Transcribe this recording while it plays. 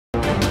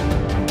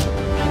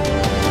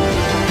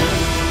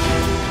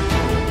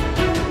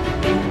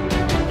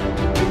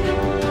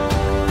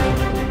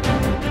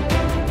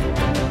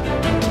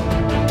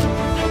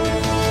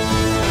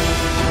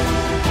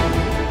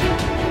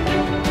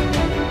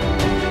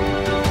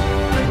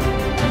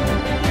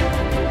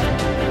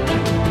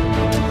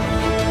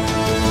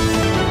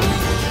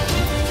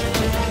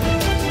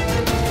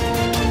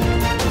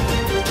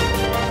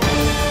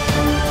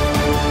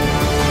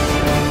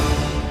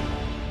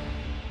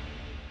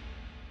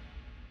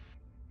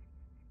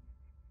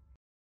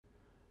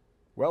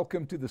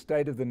Welcome to the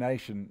State of the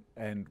Nation,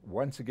 and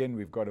once again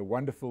we've got a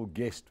wonderful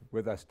guest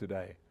with us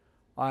today.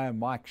 I am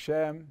Mike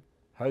Sham,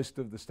 host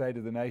of the State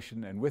of the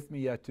Nation, and with me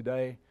here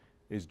today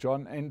is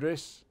John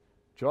Endres.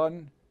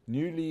 John,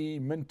 newly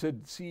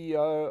minted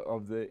CEO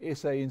of the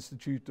SA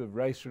Institute of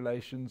Race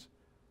Relations.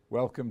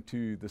 Welcome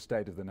to the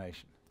State of the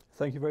Nation.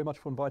 Thank you very much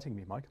for inviting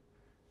me, Mike.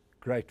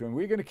 Great, and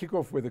we're going to kick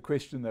off with a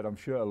question that I'm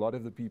sure a lot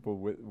of the people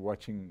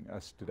watching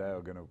us today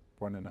are going to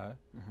want to know.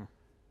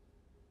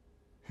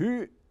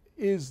 Who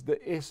is the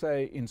SA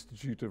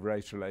Institute of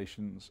Race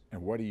Relations, and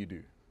what do you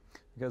do?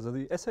 Okay, so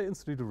the SA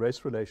Institute of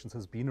Race Relations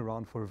has been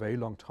around for a very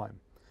long time.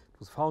 It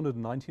was founded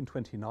in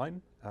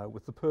 1929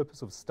 with the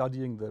purpose of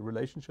studying the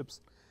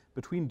relationships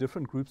between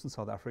different groups in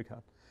South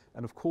Africa.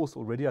 And of course,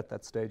 already at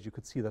that stage, you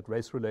could see that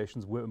race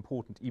relations were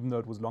important, even though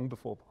it was long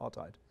before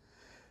apartheid.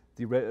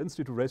 The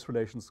Institute of Race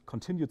Relations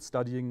continued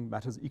studying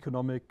matters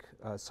economic,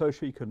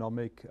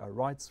 socio-economic,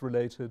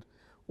 rights-related,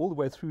 all the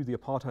way through the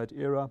apartheid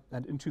era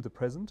and into the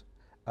present.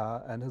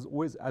 And has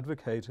always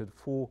advocated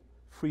for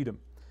freedom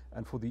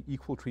and for the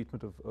equal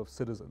treatment of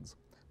citizens.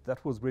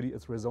 That was really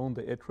its raison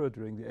d'etre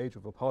during the age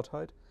of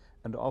apartheid,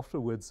 and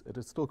afterwards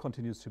it still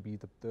continues to be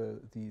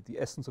the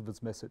essence of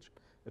its message.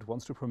 It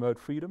wants to promote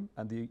freedom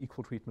and the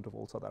equal treatment of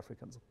all South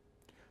Africans.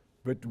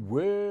 But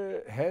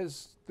where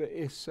has the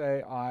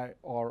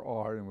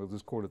SAIRR, and we'll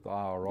just call it the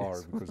IRR,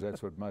 yes, because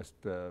that's what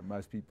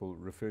most people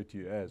refer to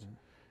you as,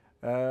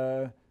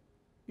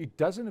 it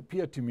doesn't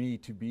appear to me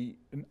to be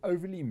an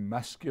overly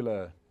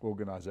muscular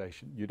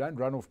organization. You don't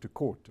run off to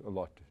court a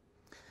lot.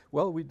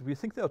 Well, we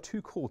think there are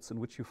two courts in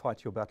which you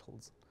fight your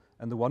battles.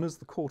 And the one is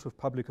the court of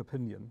public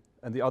opinion,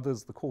 and the other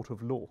is the court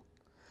of law.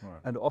 Right.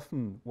 And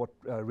often what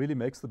really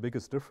makes the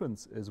biggest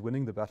difference is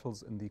winning the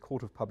battles in the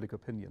court of public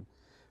opinion.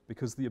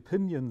 Because the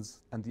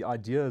opinions and the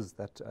ideas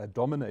that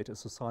dominate a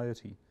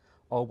society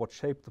are what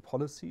shape the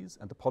policies,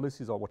 and the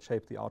policies are what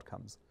shape the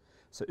outcomes.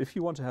 So if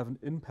you want to have an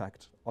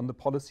impact on the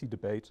policy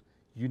debate,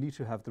 you need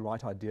to have the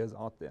right ideas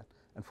out there.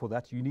 And for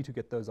that, you need to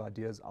get those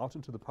ideas out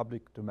into the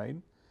public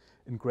domain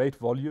in great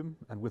volume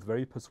and with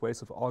very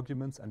persuasive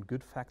arguments and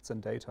good facts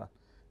and data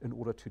in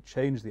order to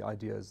change the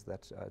ideas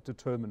that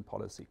determine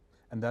policy.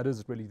 And that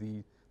is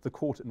really the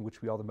court in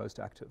which we are the most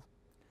active.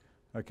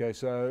 Okay,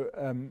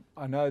 so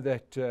I know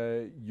that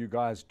you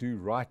guys do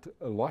write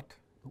a lot.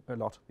 A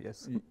lot,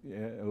 yes.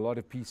 A lot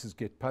of pieces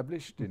get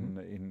published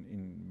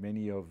in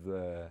many of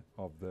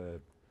the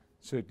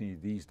certainly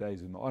these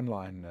days in the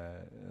online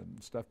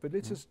stuff. But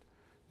let's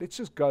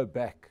just go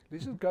back.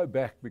 Let's just go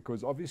back,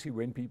 because obviously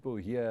when people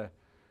hear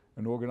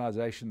an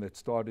organization that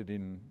started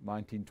in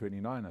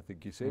 1929, I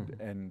think you said,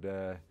 and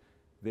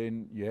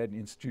then you had an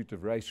Institute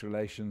of Race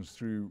Relations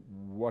through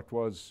what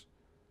was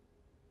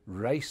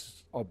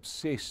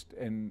race-obsessed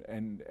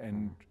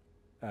and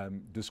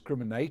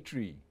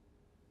discriminatory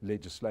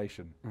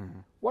legislation.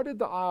 What did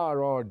the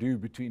IRR do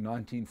between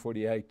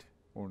 1948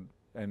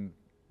 and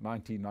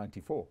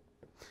 1994?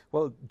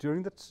 Well,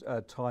 during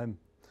that time,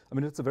 I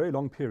mean, it's a very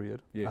long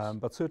period, yes,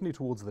 but certainly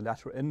towards the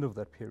latter end of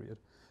that period,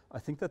 I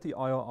think that the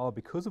IRR,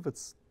 because of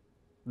its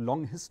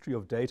long history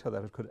of data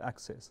that it could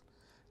access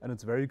and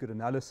its very good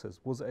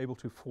analysis, was able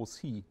to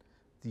foresee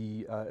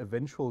the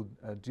eventual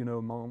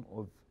denouement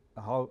of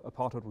how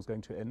apartheid was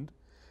going to end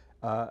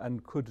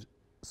and could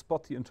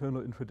spot the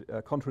internal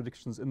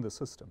contradictions in the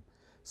system.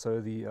 So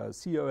the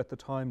CEO at the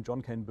time,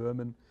 John Kane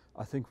Berman,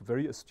 I think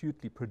very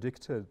astutely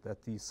predicted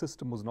that the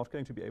system was not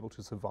going to be able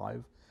to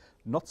survive,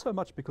 not so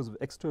much because of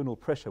external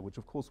pressure, which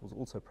of course was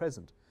also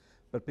present,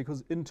 but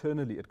because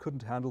internally it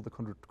couldn't handle the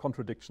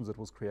contradictions it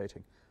was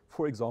creating.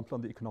 For example,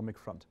 on the economic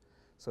front.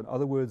 So in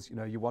other words,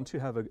 you want to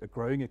have a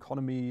growing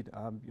economy,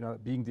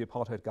 being the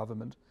apartheid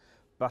government,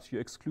 but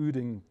you're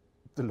excluding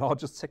the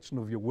largest section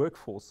of your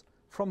workforce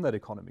from that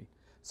economy.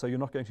 So you're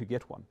not going to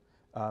get one.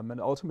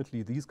 And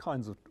ultimately, these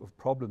kinds of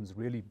problems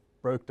really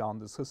broke down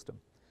the system.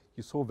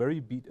 You saw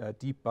very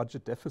deep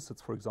budget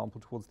deficits, for example,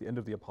 towards the end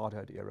of the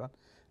apartheid era.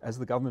 As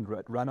the government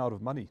ran out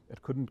of money,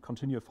 it couldn't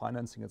continue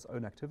financing its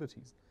own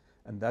activities.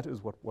 And that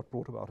is what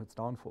brought about its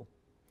downfall.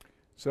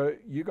 So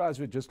you guys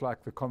were just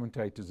like the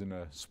commentators in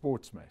a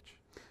sports match?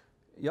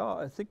 Yeah,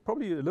 I think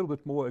probably a little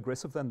bit more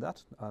aggressive than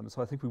that.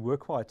 So I think we were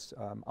quite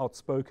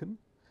outspoken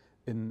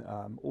in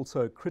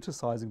also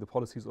criticizing the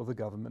policies of the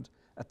government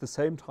at the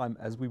same time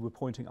as we were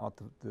pointing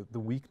out the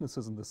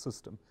weaknesses in the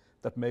system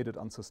that made it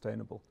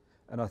unsustainable.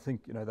 And I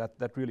think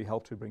that really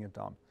helped to bring it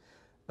down.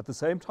 At the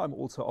same time,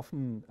 also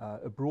often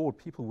abroad,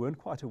 people weren't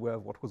quite aware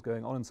of what was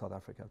going on in South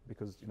Africa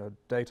because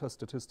data,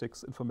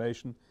 statistics,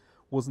 information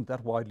wasn't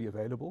that widely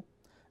available.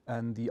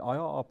 And the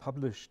IRR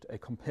published a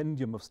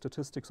compendium of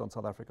statistics on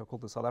South Africa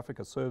called the South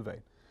Africa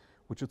Survey,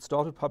 which it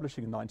started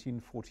publishing in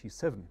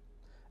 1947.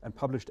 And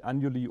published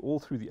annually all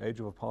through the age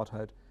of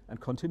apartheid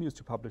and continues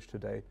to publish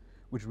today,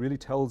 which really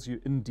tells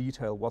you in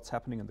detail what's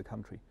happening in the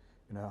country.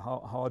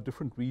 How are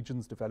different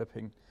regions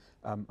developing,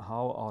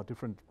 how are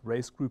different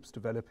race groups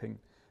developing.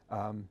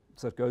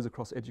 So it goes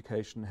across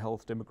education,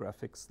 health,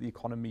 demographics, the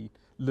economy,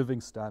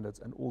 living standards,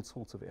 and all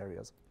sorts of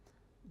areas.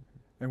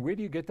 And where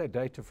do you get that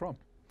data from?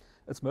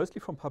 It's mostly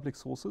from public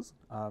sources.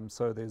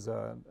 So there's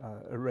a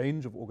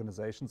range of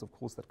organizations, of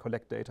course, that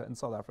collect data in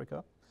South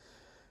Africa.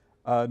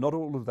 Not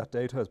all of that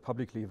data is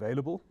publicly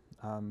available,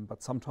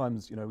 but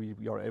sometimes,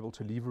 we are able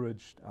to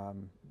leverage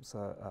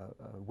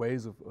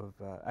ways of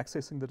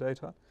accessing the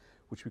data,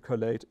 which we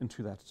collate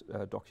into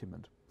that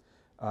document.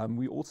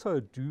 We also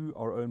do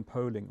our own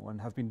polling and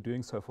have been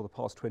doing so for the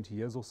past 20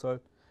 years or so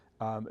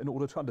in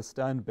order to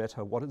understand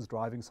better what is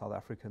driving South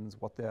Africans,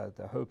 what their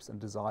hopes and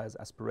desires,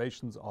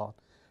 aspirations are,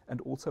 and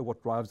also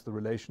what drives the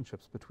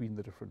relationships between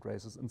the different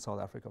races in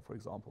South Africa, for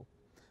example.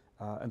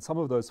 And some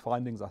of those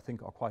findings, I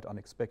think, are quite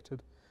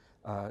unexpected.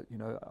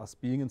 Us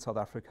being in South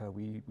Africa,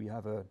 we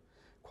have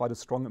quite a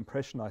strong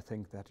impression, I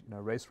think, that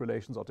race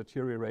relations are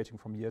deteriorating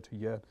from year to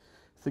year.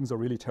 Things are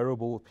really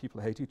terrible. People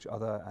hate each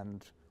other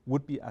and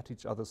would be at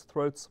each other's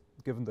throats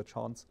given the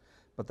chance.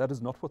 But that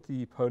is not what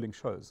the polling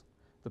shows.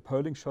 The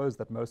polling shows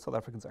that most South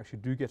Africans actually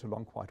do get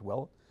along quite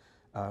well.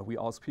 We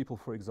ask people,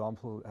 for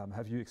example,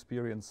 have you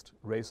experienced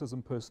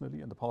racism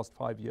personally in the past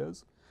 5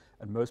 years?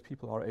 And most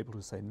people are able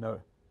to say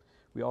no.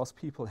 We ask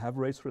people, have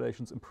race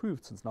relations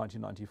improved since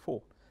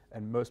 1994?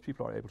 And most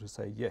people are able to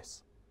say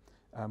yes.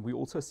 We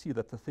also see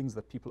that the things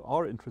that people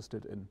are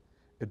interested in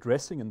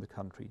addressing in the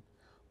country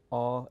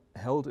are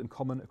held in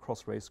common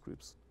across race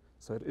groups.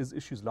 So it is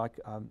issues like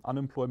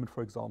unemployment,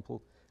 for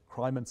example,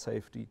 crime and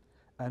safety,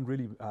 and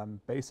really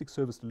basic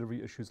service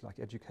delivery issues like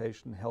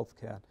education,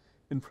 healthcare,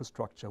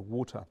 infrastructure,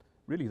 water,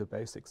 really the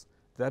basics.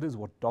 That is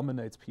what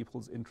dominates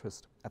people's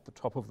interest at the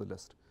top of the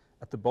list.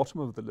 At the bottom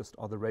of the list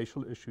are the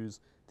racial issues,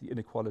 the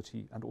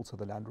inequality, and also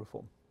the land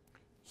reform.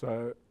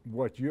 So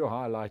what you're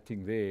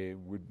highlighting there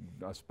would,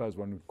 I suppose,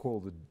 one would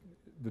call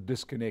the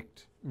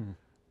disconnect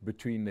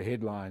between the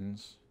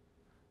headlines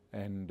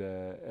and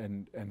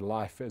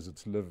life as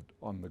it's lived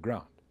on the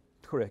ground.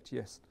 Correct,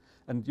 yes.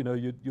 And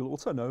you'll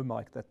also know,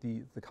 Mike, that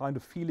the kind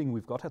of feeling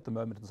we've got at the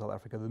moment in South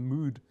Africa, the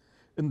mood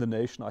in the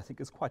nation, I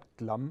think, is quite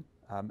glum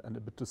and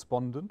a bit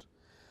despondent.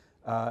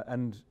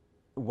 And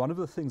one of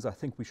the things I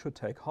think we should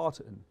take heart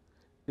in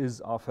is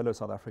our fellow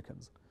South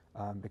Africans.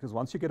 Because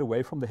once you get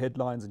away from the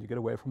headlines and you get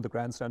away from the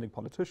grandstanding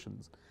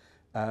politicians,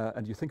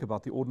 and you think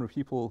about the ordinary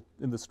people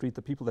in the street,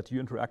 the people that you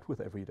interact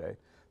with every day,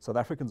 South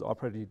Africans are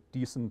pretty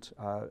decent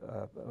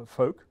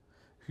folk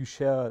who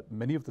share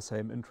many of the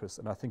same interests,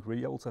 and I think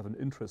really also have an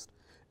interest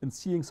in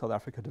seeing South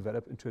Africa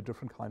develop into a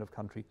different kind of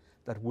country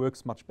that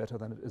works much better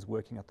than it is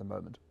working at the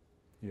moment.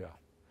 Yeah,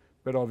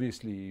 but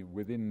obviously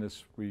within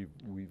this we've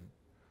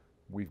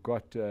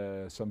got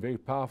some very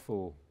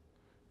powerful,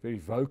 very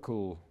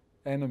vocal,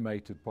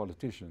 animated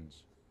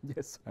politicians.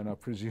 Yes. And I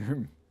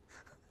presume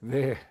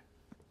it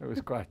was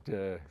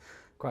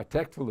quite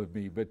tactful of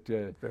me, but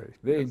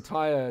their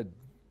entire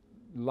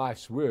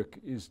life's work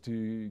is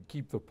to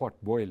keep the pot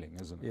boiling,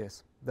 isn't it?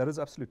 Yes, that is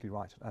absolutely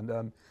right.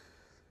 And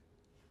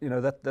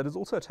that is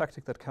also a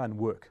tactic that can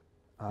work.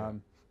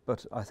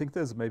 But I think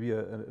there's maybe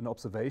an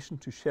observation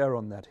to share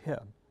on that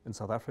here in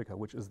South Africa,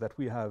 which is that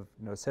we have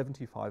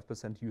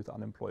 75% youth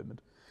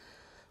unemployment.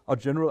 Our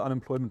general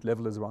unemployment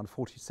level is around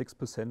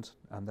 46%,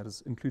 and that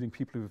is including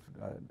people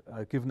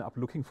who've given up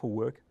looking for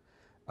work.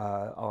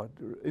 Our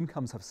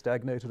incomes have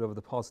stagnated over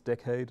the past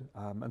decade,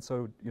 and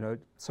so,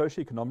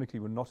 socioeconomically,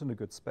 we're not in a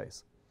good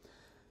space.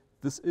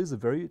 This is a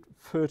very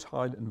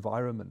fertile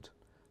environment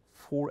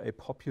for a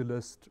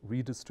populist,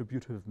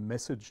 redistributive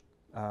message,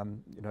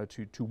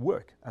 to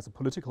work as a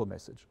political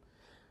message.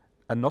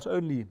 And not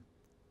only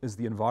is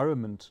the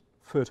environment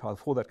fertile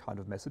for that kind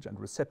of message and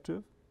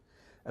receptive,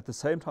 at the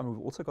same time,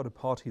 we've also got a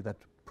party that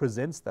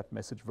presents that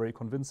message very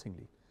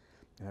convincingly.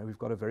 We've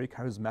got a very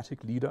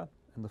charismatic leader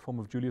in the form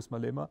of Julius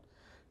Malema,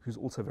 who's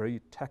also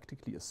very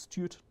tactically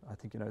astute. I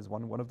think, is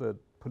one of the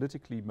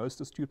politically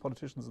most astute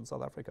politicians in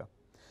South Africa.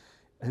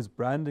 His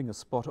branding is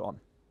spot on.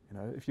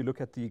 If you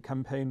look at the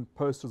campaign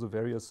posters of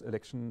various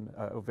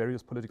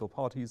various political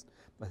parties,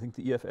 I think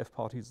the EFF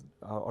parties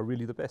are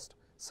really the best.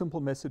 Simple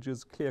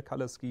messages, clear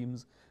color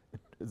schemes. It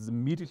is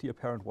immediately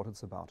apparent what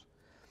it's about.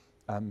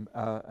 And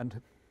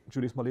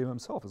Julius Malema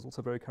himself is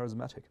also very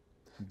charismatic.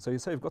 So you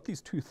say you've got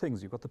these two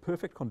things. You've got the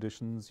perfect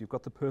conditions, you've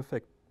got the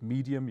perfect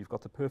medium, you've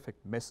got the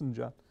perfect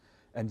messenger,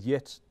 and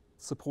yet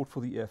support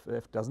for the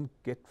EFF doesn't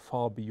get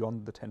far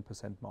beyond the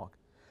 10% mark.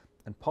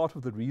 And part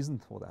of the reason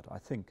for that, I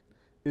think,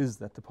 is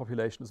that the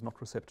population is not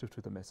receptive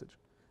to the message.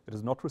 It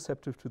is not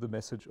receptive to the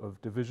message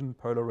of division,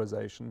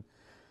 polarization,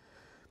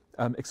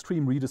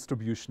 extreme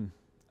redistribution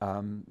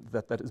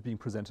that is being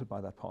presented by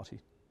that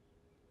party.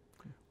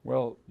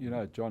 Well,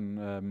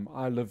 John,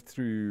 I lived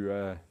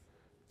through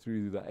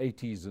the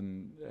 80s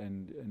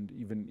and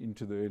even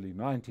into the early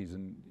 90s,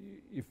 and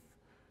if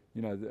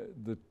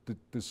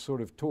the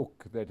sort of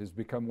talk that has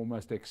become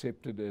almost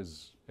accepted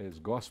as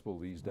gospel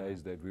these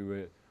days, that we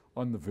were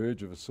on the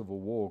verge of a civil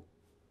war,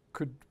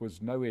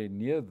 was nowhere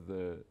near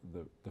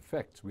the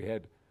facts. We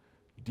had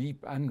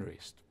deep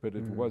unrest, but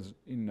it was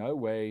in no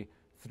way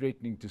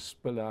threatening to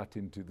spill out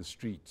into the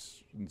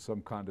streets in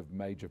some kind of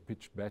major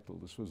pitched battle.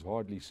 This was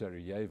hardly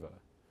Sarajevo.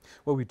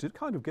 Well, we did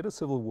kind of get a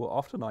civil war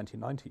after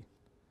 1990.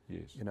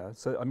 Yes. You know,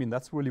 so I mean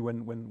that's really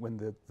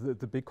when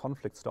the big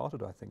conflict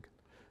started, I think.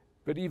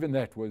 But even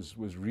that was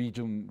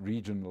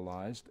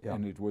regionalized, Yeah.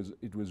 and it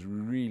was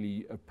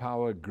really a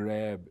power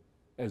grab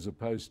as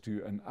opposed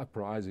to an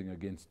uprising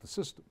against the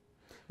system.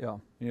 Yeah.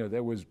 You know,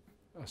 there was,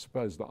 I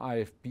suppose, the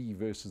IFP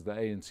versus the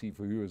ANC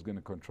for who was going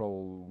to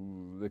control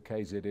the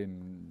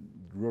KZN,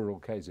 rural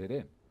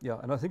KZN. Yeah,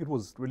 and I think it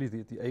was really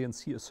the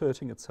ANC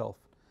asserting itself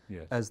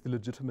Yes. as the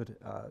legitimate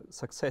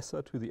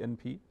successor to the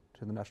NP,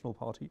 to the National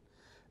Party,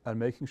 and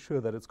making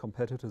sure that its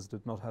competitors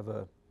did not have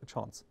a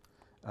chance.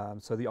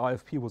 So the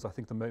IFP was, I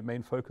think, the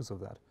main focus of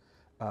that.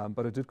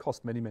 But it did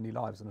cost many, many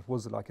lives, and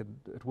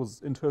it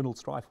was internal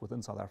strife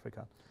within South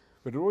Africa.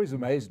 But it always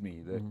amazed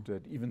me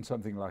that even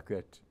something like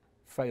that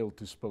failed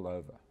to spill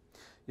over.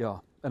 Yeah,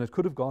 and it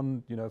could have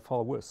gone, you know,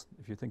 far worse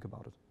if you think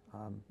about it.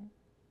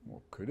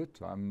 Well, could it?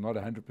 I'm not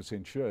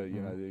 100% sure.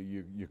 You know,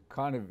 you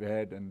kind of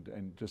had,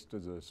 and just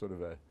as a sort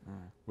of a,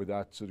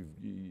 without sort of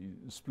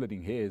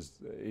splitting hairs,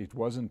 it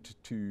wasn't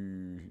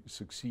to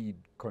succeed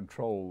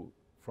control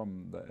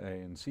from the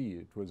ANC.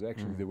 It was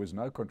actually, there was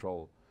no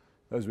control.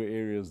 Those were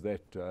areas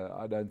that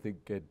I don't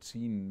think had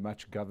seen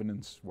much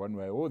governance one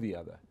way or the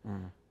other.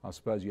 I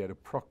suppose you had a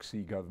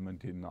proxy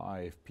government in the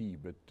IFP,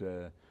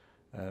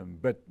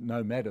 but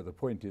no matter. The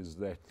point is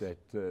that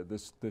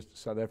this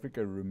South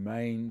Africa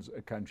remains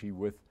a country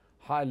with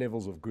high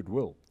levels of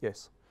goodwill.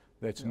 Yes.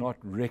 That's not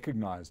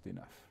recognised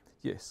enough.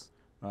 Yes.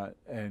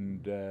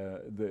 And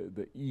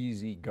the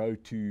easy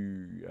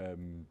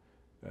go-to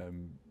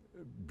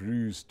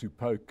bruise to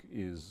poke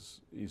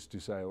is to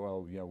say,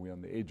 well, you know, we're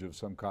on the edge of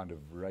some kind of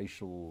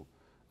racial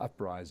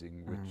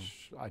uprising,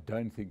 which I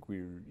don't think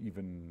we're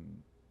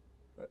even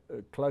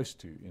close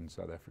to in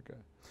South Africa.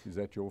 Is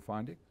that your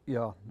finding?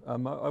 Yeah,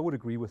 I would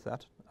agree with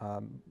that.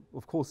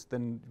 Of course,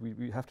 then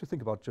we have to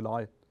think about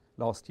July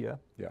last year,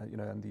 you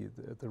know, and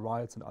the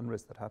riots and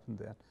unrest that happened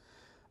there.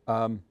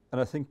 And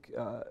I think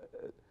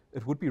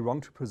it would be wrong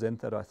to present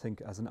that, I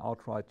think, as an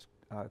outright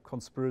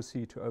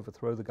conspiracy to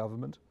overthrow the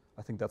government.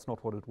 I think that's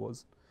not what it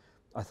was.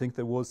 I think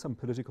there was some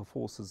political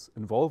forces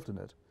involved in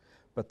it,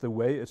 but the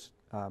way it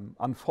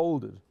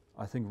unfolded,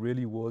 I think,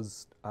 really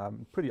was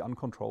pretty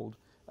uncontrolled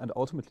and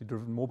ultimately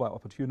driven more by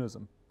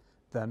opportunism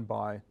than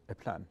by a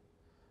plan.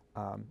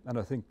 And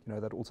I think, you know,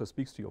 that also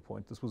speaks to your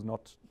point. This was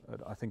not,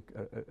 I think,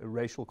 a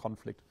racial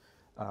conflict.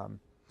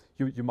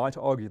 You might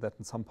argue that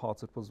in some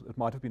parts it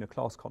might have been a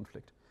class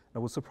conflict.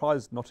 And I was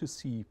surprised not to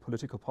see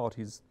political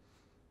parties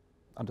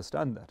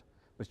understand that.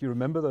 But you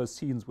remember those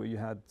scenes where you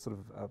had sort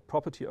of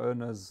property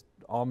owners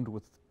armed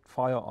with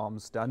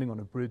firearms standing on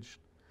a bridge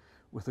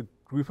with a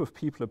group of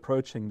people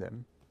approaching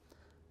them.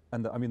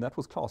 And I mean, that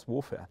was class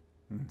warfare.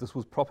 This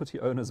was property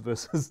owners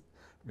versus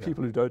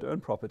people who don't own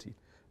property.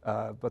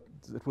 But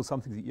it was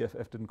something the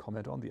EFF didn't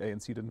comment on, the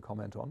ANC didn't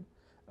comment on.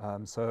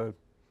 So,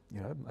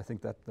 you know, I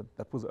think that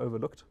was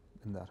overlooked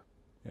in that.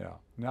 Yeah.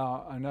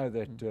 Now, I know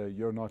that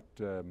you're not,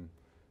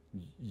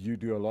 you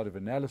do a lot of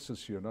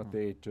analysis. You're not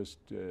there just,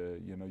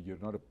 you know, you're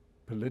not a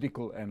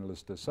political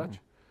analyst as such.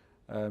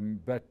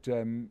 But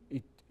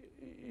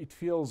it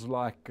feels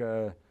like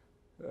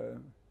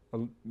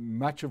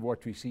much of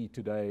what we see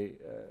today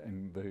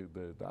and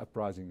the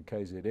uprising in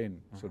KZN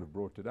sort of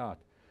brought it out,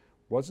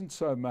 wasn't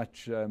so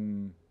much,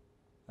 it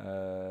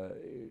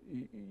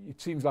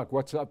seems like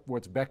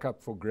what's back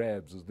up for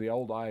grabs is the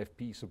old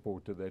IFP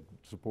supporter that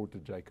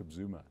supported Jacob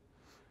Zuma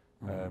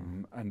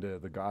under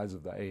the guise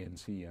of the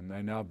ANC, and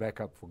they're now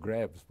back up for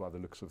grabs by the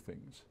looks of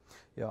things.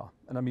 Yeah,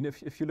 and I mean,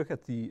 if you look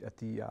at the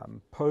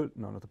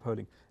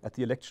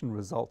election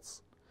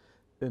results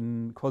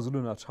in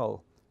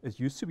KwaZulu-Natal, it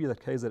used to be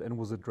that KZN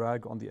was a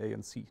drag on the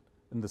ANC,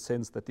 in the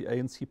sense that the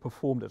ANC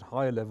performed at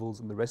higher levels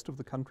in the rest of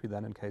the country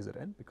than in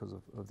KZN because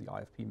of the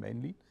IFP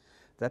mainly.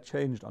 That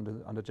changed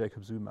under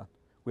Jacob Zuma,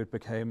 where it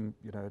became,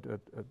 you know,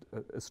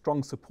 a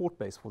strong support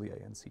base for the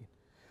ANC.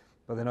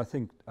 But then I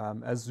think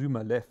as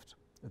Zuma left,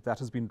 that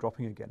has been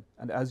dropping again.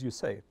 And as you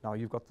say, now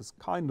you've got this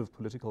kind of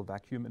political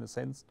vacuum in a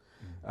sense,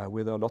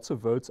 where there are lots of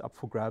votes up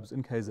for grabs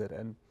in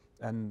KZN,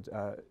 and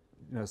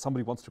you know,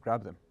 somebody wants to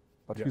grab them,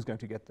 but who's going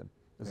to get them?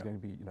 Is it going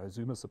to be, you know,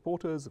 Zuma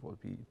supporters? It will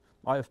be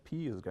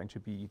IFP? Is it going to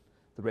be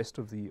the rest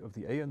of the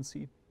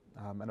ANC?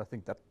 And I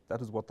think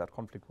that is what that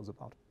conflict was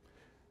about.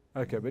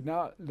 Okay, but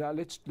now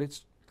let's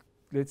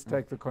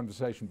take the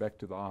conversation back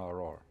to the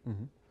IRR.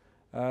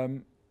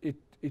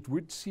 It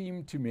would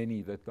seem to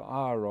many that the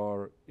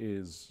IRR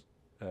is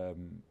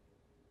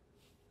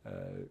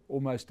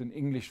almost an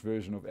English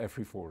version of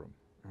AfriForum.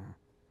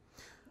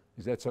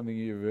 Is that something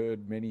you've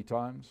heard many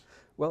times?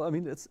 Well, I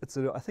mean, it's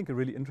I think a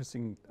really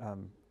interesting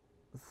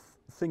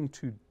thing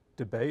to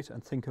debate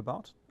and think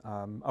about.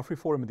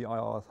 AfriForum and the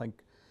IRR, I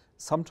think,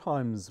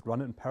 sometimes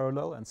run in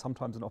parallel and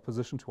sometimes in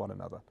opposition to one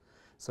another.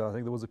 So I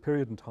think there was a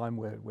period in time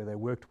where they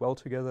worked well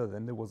together,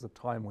 then there was a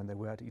time when they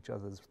were at each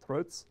other's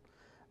throats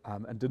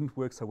and didn't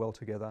work so well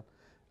together.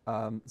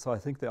 So I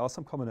think there are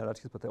some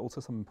commonalities, but there are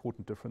also some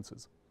important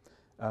differences.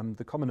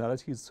 The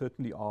commonalities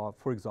certainly are,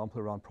 for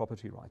example, around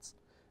property rights.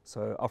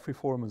 So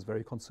AfriForum is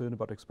very concerned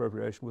about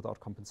expropriation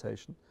without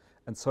compensation,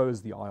 and so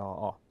is the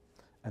IRR.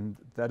 And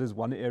that is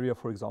one area,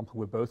 for example,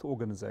 where both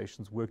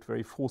organizations worked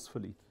very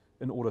forcefully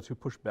in order to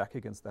push back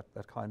against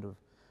that kind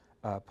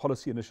of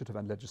policy initiative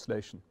and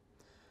legislation.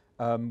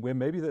 Where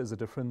maybe there is a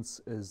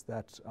difference is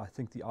that I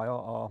think the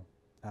IRR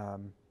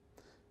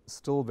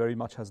still very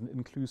much has an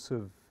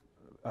inclusive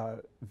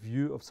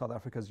view of South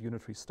Africa's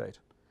unitary state,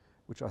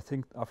 which I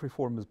think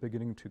AfriForum is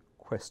beginning to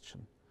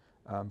question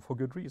for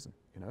good reason.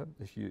 You know,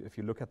 if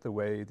you look at the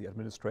way the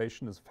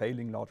administration is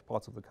failing large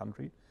parts of the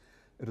country,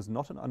 it is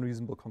not an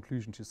unreasonable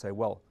conclusion to say,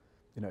 well,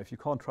 you know, if you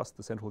can't trust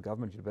the central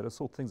government, you better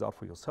sort things out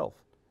for yourself.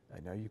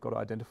 You know, you've got to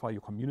identify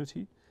your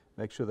community,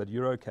 make sure that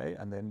you're okay,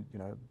 and then, you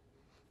know,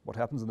 what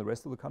happens in the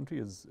rest of the country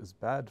is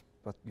bad,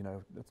 but, you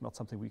know, it's not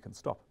something we can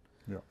stop.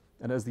 Yeah.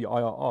 And as the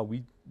IRR,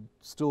 we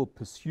still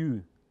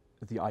pursue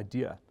the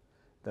idea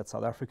that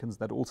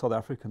all South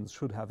Africans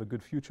should have a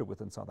good future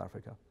within South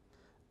Africa.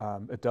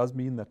 It does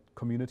mean that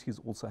communities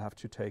also have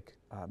to take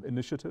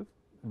initiative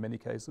in many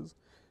cases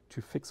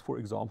to fix, for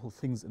example,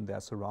 things in their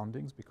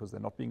surroundings because they're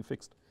not being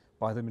fixed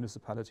by the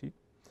municipality.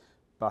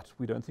 But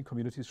we don't think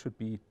communities should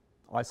be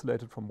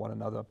isolated from one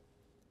another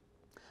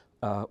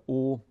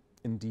or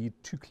indeed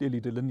too clearly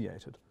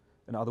delineated.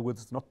 In other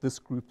words, it's not this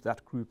group,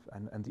 that group,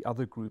 and the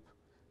other group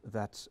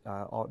that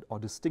are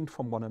distinct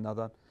from one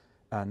another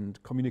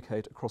and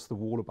communicate across the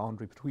wall or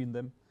boundary between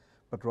them,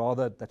 but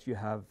rather that you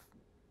have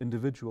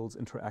individuals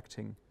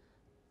interacting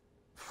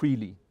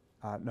freely,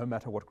 no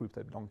matter what group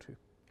they belong to.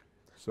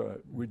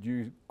 So would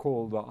you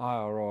call the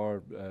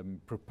IRR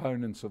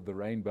proponents of the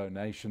Rainbow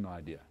Nation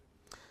idea?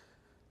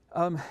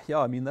 Yeah,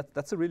 I mean,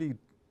 that's a really,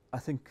 I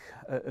think,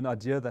 an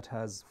idea that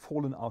has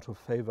fallen out of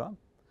favor.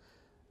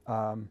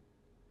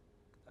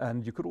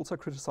 And you could also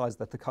criticize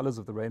that the colors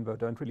of the rainbow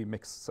don't really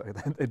mix, so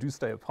they do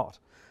stay apart.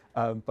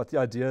 But the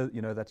idea,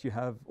 you know, that you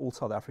have all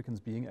South Africans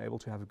being able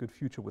to have a good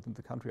future within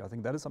the country, I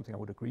think that is something I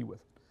would agree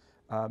with.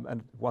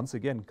 And once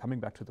again, coming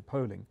back to the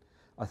polling,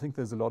 I think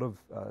there's a lot of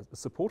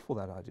support for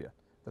that idea,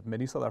 that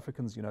many South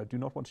Africans, you know, do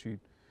not want to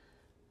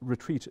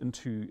retreat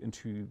into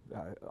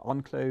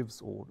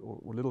enclaves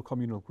or little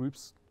communal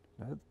groups.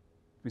 You know,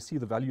 we see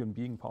the value in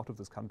being part of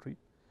this country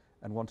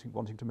and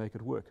wanting to make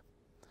it work.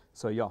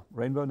 So yeah,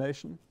 Rainbow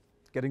Nation,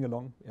 getting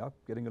along,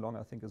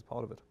 I think is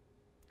part of it.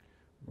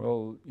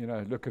 Well, you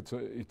know, look,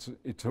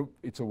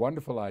 it's a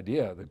wonderful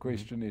idea. The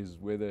question is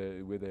whether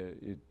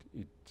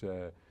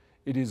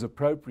it is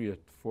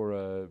appropriate for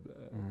a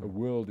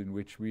world in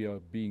which we are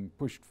being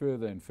pushed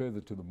further and further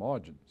to the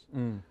margins.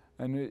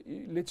 And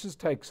let's just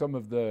take some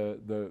of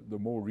the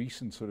more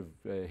recent sort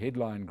of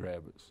headline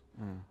grabbers.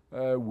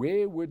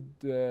 Where would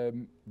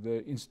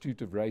the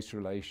Institute of Race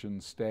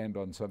Relations stand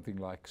on something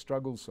like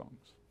struggle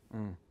songs?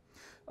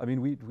 I mean,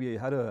 we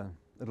had a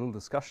little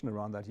discussion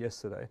around that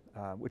yesterday,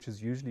 which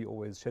is usually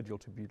always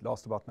scheduled to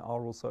last about an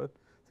hour or so.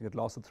 I think it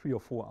lasted 3 or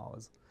 4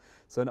 hours.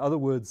 So in other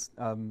words,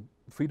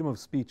 freedom of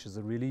speech is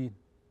a really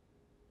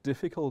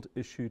difficult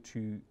issue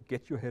to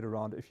get your head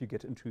around if you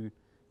get into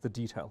the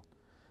detail.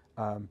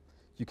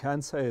 You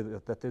can say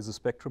that there's a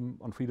spectrum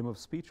on freedom of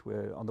speech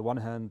where on the one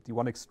hand, the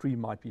one extreme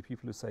might be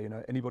people who say, you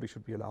know, anybody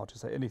should be allowed to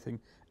say anything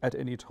at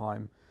any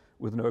time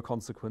with no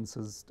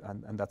consequences,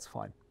 and that's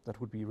fine. That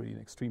would be really an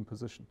extreme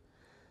position.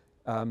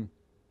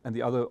 And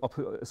the other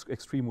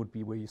extreme would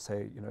be where you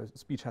say, you know,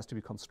 speech has to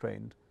be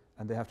constrained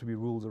and there have to be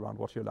rules around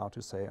what you're allowed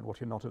to say and what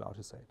you're not allowed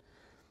to say.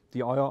 The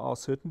IRR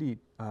certainly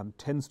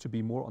tends to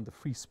be more on the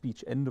free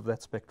speech end of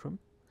that spectrum,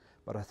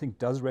 but I think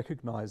does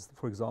recognize,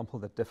 for example,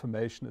 that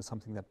defamation is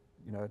something that,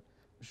 you know,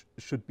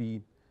 should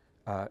be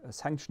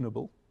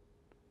sanctionable,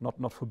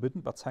 not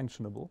forbidden, but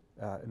sanctionable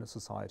in a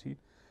society.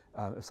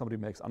 If somebody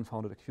makes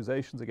unfounded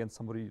accusations against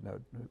somebody, you know,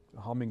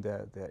 harming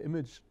their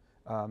image,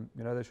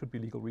 you know, there should be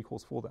legal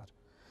recourse for that.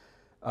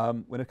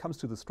 When it comes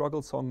to the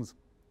struggle songs,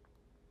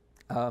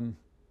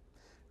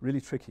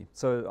 really tricky.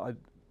 So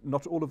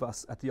not all of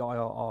us at the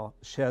IRR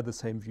share the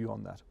same view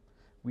on that.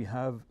 We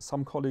have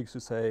some colleagues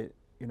who say,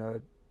 you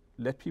know,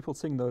 let people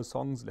sing those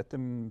songs, let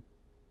them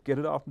get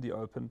it out in the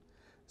open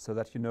so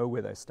that you know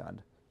where they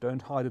stand.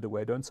 Don't hide it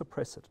away, don't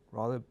suppress it.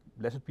 Rather,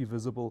 let it be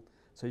visible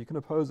so you can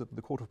oppose it in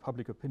the court of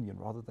public opinion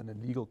rather than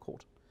in legal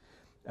court.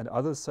 And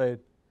others say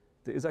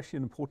there is actually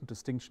an important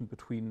distinction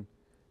between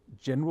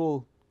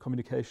general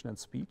communication and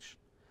speech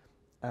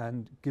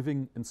and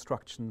giving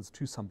instructions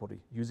to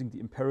somebody, using the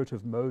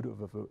imperative mode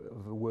of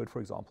a word, for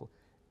example.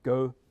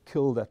 Go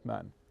kill that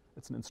man.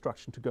 It's an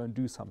instruction to go and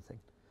do something.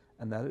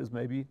 And that is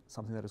maybe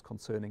something that is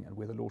concerning and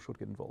where the law should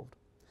get involved.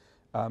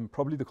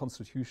 Probably the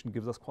Constitution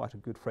gives us quite a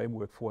good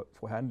framework for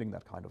handling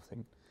that kind of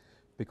thing,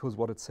 because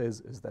what it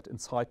says is that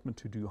incitement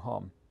to do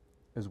harm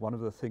is one of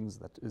the things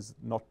that is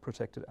not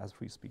protected as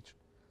free speech.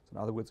 So in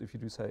other words, if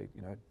you do say,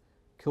 you know,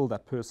 kill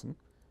that person,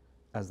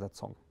 as that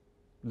song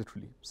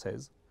literally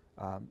says,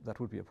 that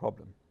would be a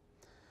problem.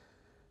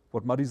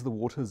 What muddies the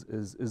waters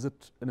is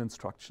it an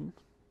instruction,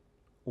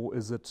 or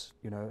is it,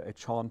 you know, a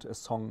chant, a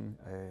song,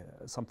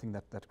 something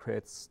that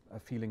creates a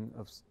feeling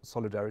of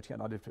solidarity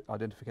and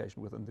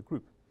identification within the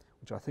group,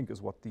 which I think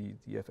is what the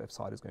EFF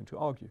side is going to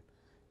argue.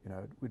 You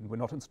know, we're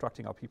not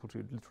instructing our people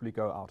to literally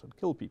go out and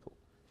kill people.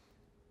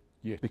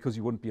 Yet. because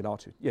you wouldn't be allowed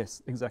to.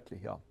 Yes, exactly,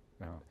 yeah.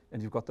 Yeah.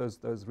 And you've got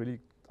those really,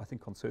 I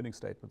think, concerning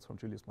statements from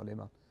Julius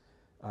Malema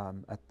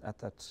at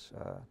that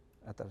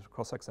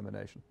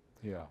cross-examination.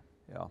 Yeah.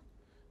 Yeah.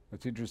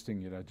 It's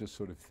interesting, just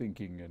sort of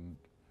thinking and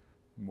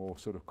more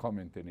sort of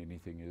comment than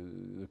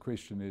anything. The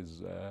question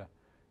is,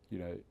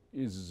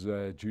 is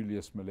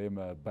Julius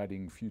Malema a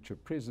budding future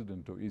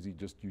president, or is he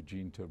just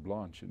Eugene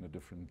Terblanche in a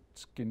different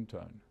skin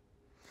tone?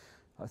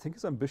 I think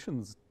his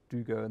ambitions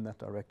do go in that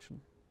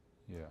direction.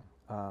 Yeah.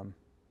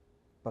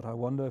 But I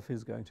wonder if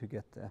he's going to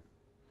get there.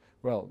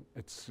 Well,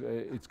 it's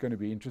going to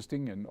be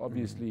interesting, and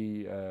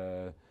obviously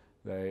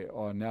they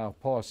are now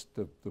past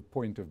the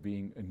point of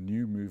being a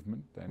new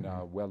movement. They're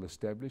now well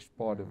established,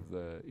 part of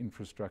the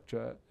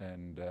infrastructure,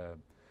 and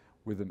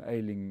with an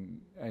ailing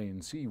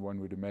ANC, one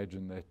would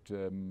imagine that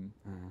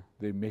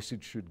their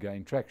message should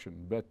gain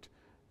traction. But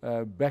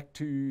back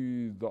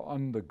to the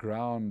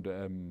on-the-ground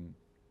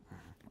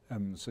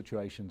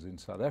situations in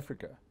South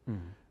Africa.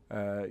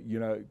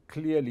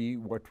 Clearly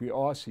what we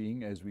are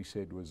seeing, as we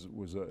said,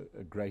 was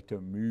a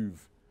greater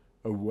move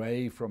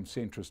away from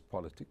centrist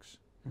politics.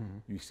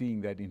 You're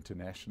seeing that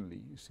internationally.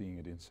 You're seeing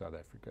it in South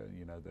Africa.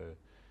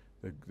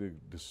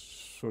 The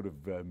sort of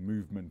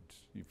movement.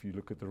 If you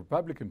look at the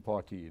Republican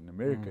Party in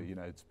America,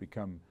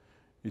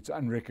 it's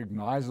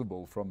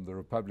unrecognizable from the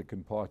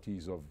Republican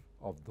parties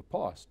of the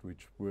past,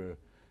 which were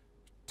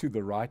to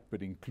the right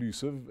but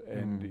inclusive.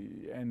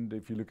 And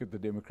if you look at the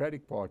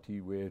Democratic Party,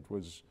 where it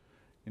was,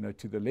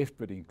 to the left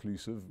but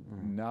inclusive,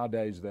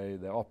 nowadays they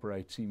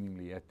operate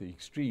seemingly at the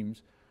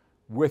extremes,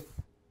 with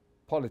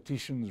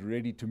politicians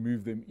ready to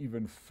move them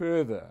even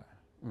further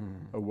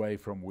away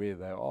from where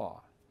they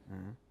are.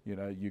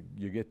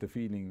 You get the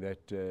feeling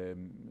that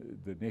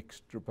the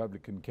next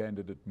Republican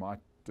candidate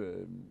might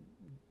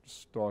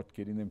start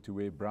getting them to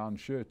wear brown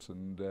shirts,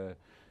 and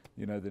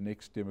the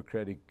next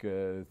Democratic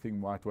thing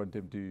might want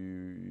them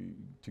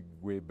to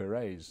wear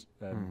berets.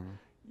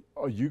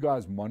 Are you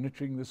guys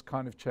monitoring this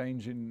kind of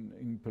change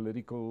in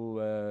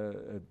political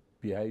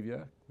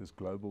behavior, this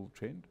global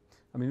trend?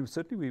 I mean,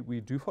 certainly we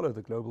do follow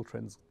the global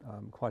trends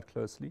quite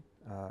closely,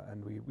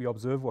 and we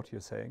observe what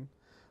you're saying.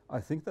 I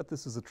think that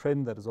this is a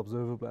trend that is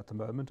observable at the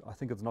moment. I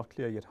think it's not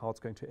clear yet how it's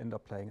going to end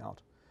up playing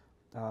out.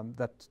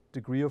 That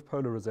degree of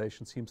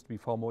polarization seems to be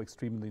far more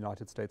extreme in the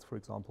United States, for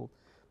example,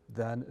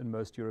 than in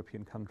most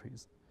European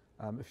countries.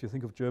 If you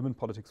think of German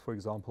politics, for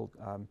example,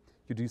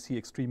 you do see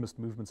extremist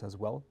movements as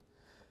well,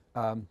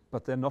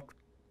 but they're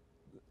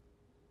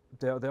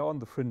on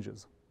the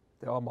fringes.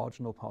 They are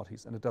marginal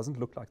parties, and it doesn't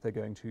look like they're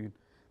going to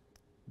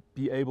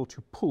be able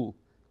to pull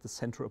the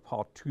center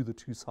apart to the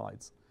two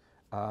sides,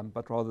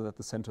 but rather that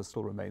the center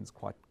still remains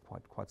quite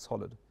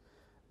solid.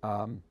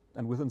 And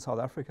within South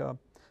Africa,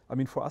 I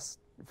mean, for us,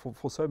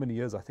 for so many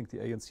years, I think the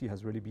ANC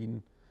has really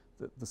been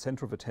the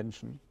center of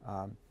attention.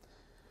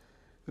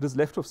 It is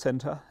left of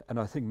center, and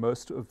I think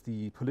most of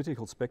the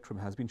political spectrum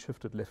has been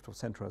shifted left of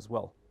center as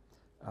well.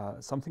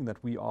 Something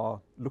that we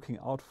are looking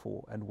out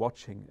for and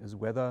watching is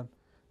whether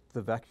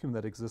the vacuum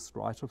that exists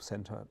right of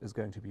center is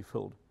going to be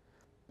filled.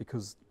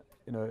 Because,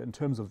 in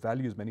terms of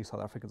values, many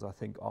South Africans, I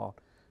think, are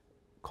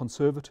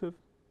conservative,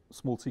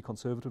 small c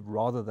conservative,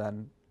 rather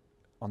than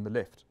on the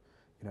left.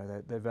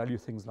 They value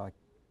things like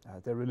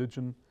their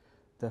religion,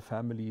 their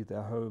family,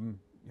 their home,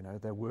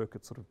 their work.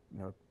 It's sort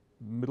of,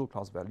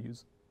 middle-class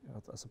values,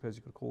 I suppose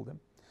you could call them.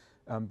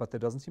 But there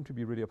doesn't seem to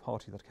be really a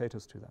party that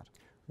caters to that.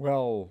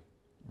 Well,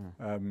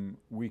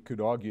 we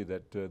could argue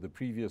that the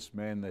previous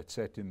man that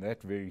sat in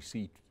that very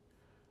seat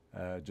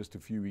just a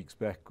few weeks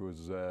back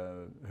was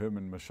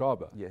Herman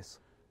Mashaba. Yes.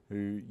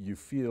 Who you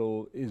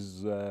feel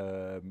is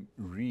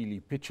really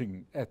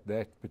pitching at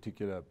that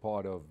particular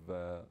part of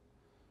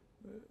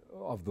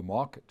the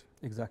market.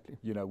 Exactly.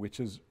 Which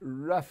is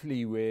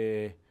roughly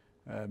where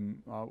I've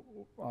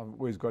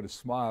always got a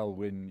smile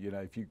when,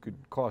 if you could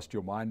cast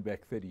your mind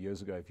back 30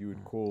 years ago, if you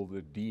would call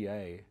the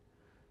DA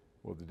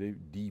or the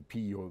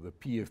DP or the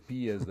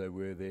PFP as they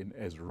were then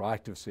as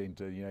right of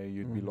centre,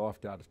 you'd be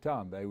laughed out of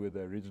town. They were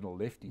the original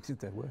lefties.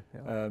 They were,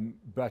 yeah.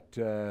 But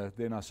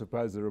then I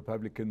suppose the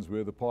Republicans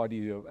were the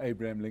party of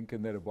Abraham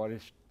Lincoln that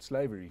abolished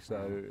slavery.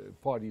 So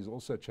parties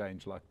also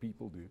change like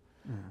people do.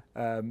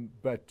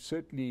 But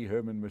certainly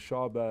Herman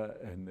Mashaba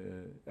and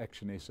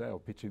Action SA are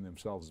pitching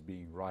themselves as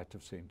being right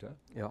of centre.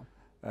 Yeah.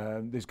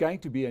 There's going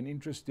to be an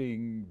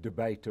interesting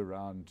debate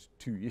around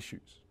two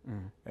issues,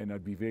 and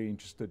I'd be very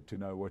interested to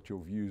know what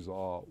your views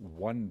are.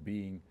 One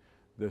being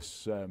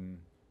this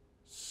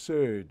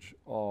surge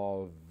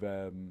of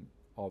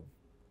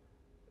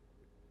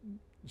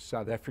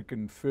South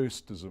African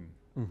firstism.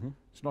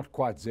 It's not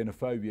quite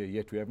xenophobia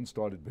yet. We haven't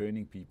started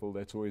burning people.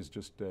 That's always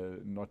just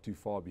not too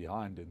far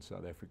behind in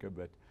South Africa.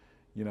 But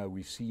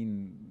we've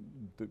seen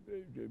the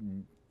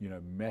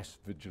mass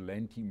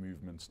vigilante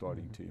movement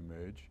starting to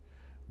emerge.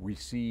 We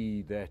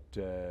see that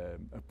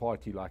a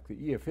party like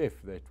the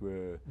EFF that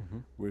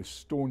were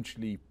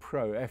staunchly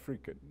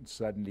pro-African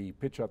suddenly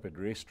pitch up at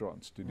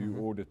restaurants to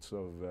do audits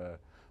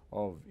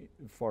of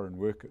foreign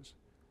workers.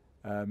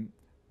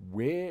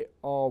 Where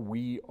are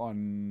we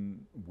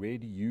on? Where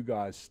do you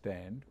guys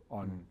stand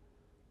on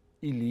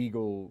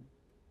illegal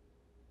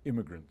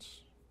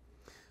immigrants?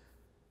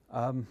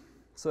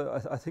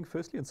 So I think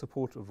firstly in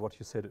support of what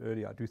you said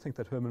earlier, I do think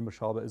that Herman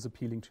Mashaba is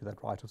appealing to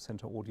that right of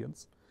centre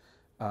audience.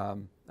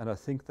 And I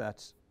think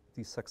that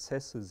the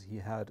successes he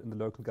had in the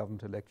local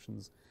government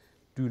elections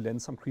do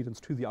lend some credence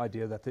to the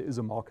idea that there is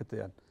a market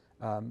there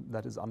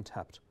that is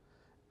untapped.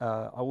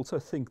 I also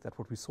think that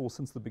what we saw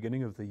since the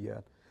beginning of the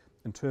year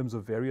in terms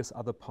of various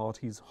other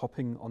parties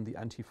hopping on the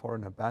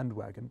anti-foreigner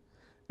bandwagon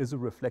is a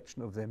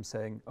reflection of them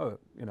saying, oh,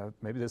 you know,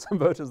 maybe there's some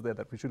voters there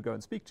that we should go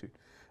and speak to.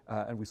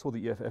 And we saw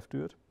the EFF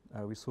do it,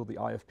 we saw the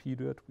IFP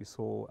do it, we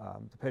saw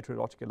the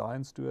Patriotic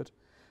Alliance do it,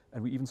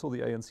 and we even saw the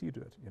ANC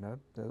do it. You know,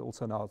 they're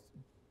also now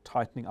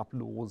tightening up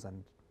laws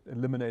and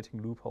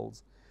eliminating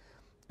loopholes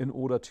in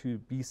order to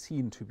be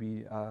seen to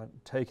be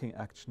taking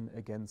action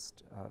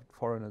against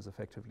foreigners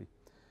effectively.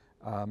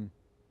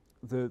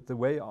 The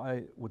way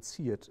I would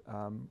see it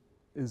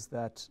is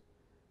that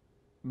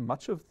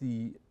much of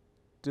the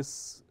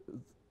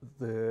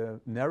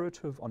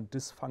narrative on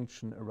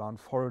dysfunction around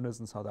foreigners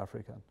in South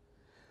Africa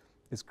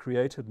is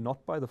created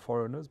not by the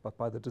foreigners but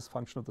by the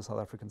dysfunction of the South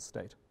African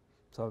state.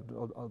 So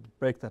I'll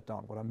break that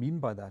down. What I mean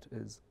by that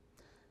is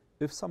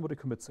if somebody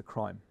commits a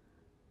crime,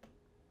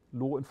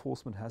 law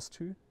enforcement has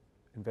to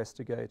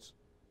investigate,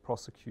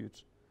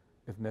 prosecute,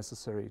 if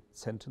necessary,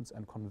 sentence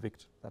and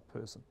convict that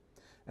person.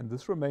 And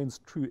this remains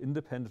true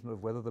independent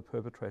of whether the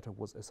perpetrator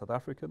was a South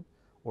African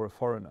or a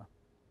foreigner.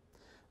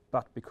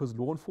 But because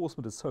law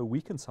enforcement is so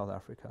weak in South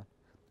Africa,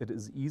 it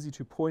is easy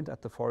to point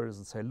at the foreigners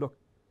and say, look,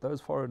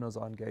 those foreigners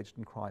are engaged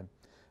in crime.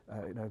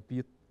 You know, be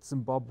it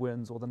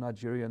Zimbabweans or the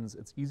Nigerians,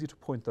 it's easy to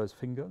point those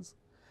fingers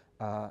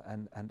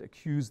and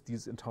accuse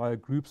these entire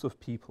groups of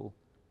people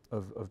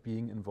of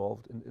being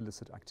involved in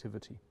illicit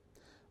activity.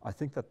 I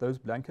think that those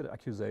blanket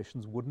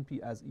accusations wouldn't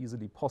be as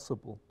easily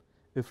possible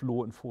if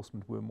law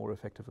enforcement were more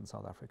effective in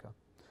South Africa.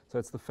 So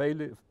it's the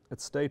failure,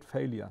 it's state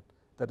failure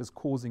that is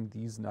causing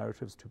these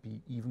narratives to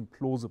be even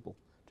plausible,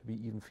 to be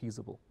even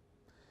feasible.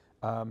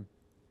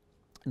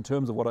 In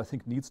terms of what I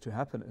think needs to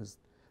happen is,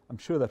 I'm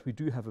sure that we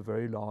do have a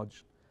very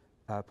large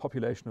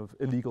population of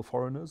illegal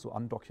foreigners or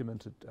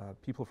undocumented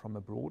people from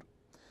abroad.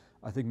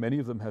 I think many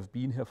of them have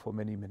been here for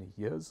many, many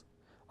years.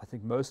 I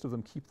think most of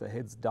them keep their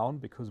heads down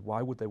because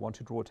why would they want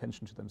to draw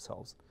attention to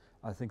themselves?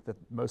 I think that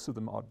most of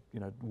them are, you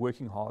know,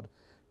 working hard,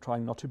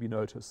 trying not to be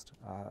noticed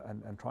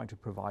and trying to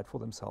provide for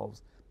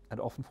themselves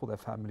and often for their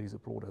families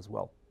abroad as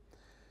well.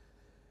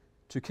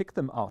 To kick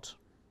them out,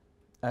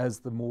 as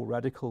the more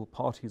radical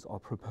parties are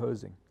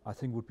proposing, I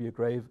think would be a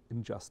grave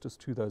injustice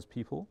to those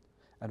people,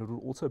 and it would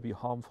also be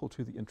harmful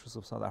to the interests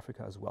of South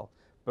Africa as well,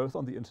 both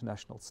on the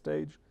international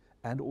stage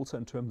and also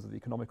in terms of the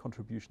economic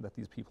contribution that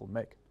these people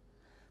make.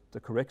 The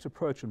correct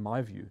approach, in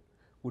my view,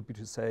 would be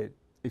to say,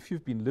 if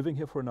you've been living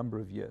here for a number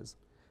of years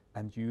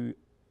and you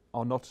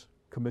are not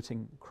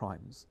committing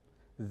crimes,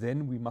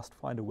 then we must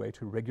find a way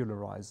to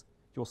regularize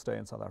your stay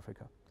in South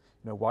Africa.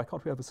 You know, why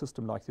can't we have a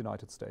system like the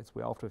United States,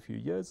 where after a few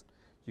years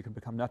you can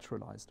become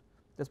naturalized?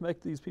 Let's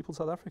make these people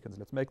South Africans.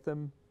 Let's make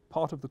them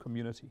part of the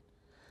community.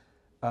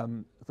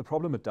 The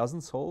problem it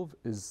doesn't solve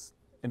is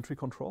entry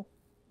control.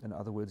 In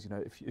other words, you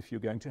know, if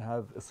you're going to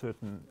have a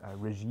certain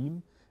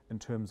regime in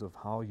terms of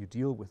how you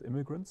deal with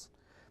immigrants,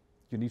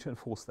 you need to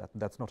enforce that,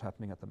 and that's not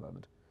happening at the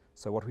moment.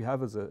 So what we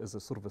have is a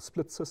sort of a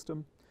split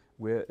system,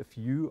 where if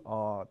you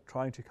are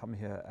trying to come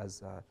here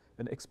as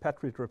an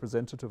expatriate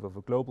representative of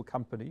a global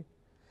company,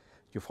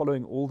 you're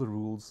following all the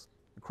rules,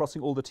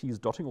 crossing all the T's,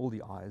 dotting all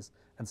the I's,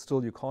 and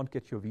still you can't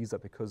get your visa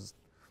because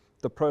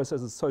the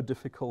process is so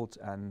difficult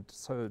and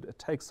so it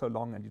takes so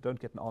long and you don't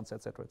get an answer,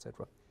 etc.,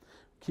 etc.,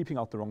 keeping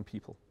out the wrong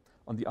people.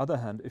 On the other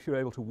hand, if you're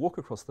able to walk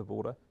across the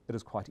border, it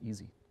is quite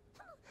easy.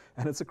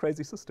 And it's a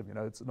crazy system, you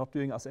know, it's not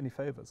doing us any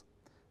favors.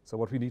 So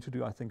what we need to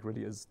do, I think,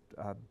 really is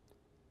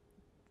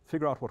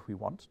figure out what we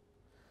want,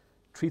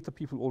 treat the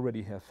people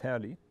already here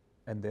fairly,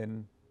 and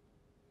then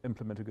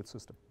implement a good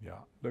system. Yeah,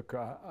 look,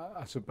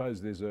 I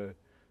suppose there's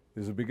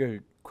a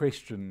bigger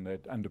question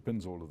that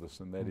underpins all of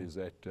this, and that is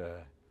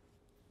that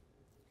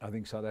I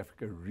think South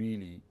Africa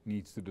really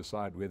needs to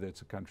decide whether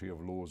it's a country of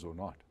laws or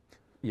not.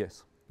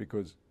 Yes.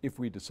 Because if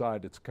we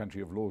decide it's a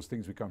country of laws,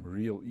 things become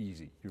real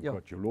easy. You've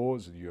got your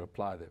laws and you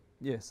apply them.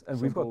 Yes, and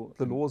we've got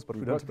the laws, but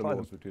we don't apply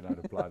them. But we don't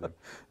apply them.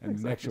 And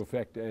Exactly. in actual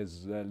fact,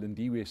 as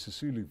Lindiwe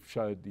Sisulu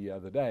showed the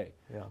other day,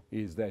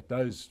 is that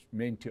those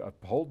meant to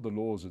uphold the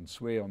laws and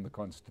swear on the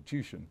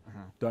Constitution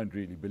don't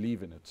really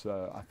believe in it.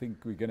 So I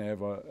think we're going to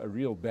have a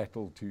real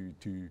battle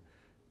to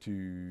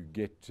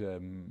get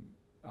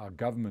our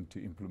government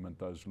to implement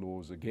those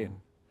laws again.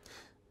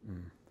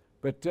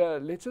 But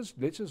let's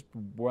just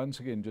once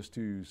again, just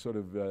to sort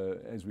of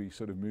as we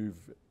sort of move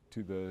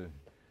to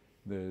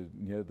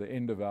the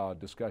end of our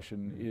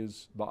discussion,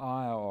 is the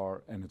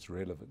IRR and its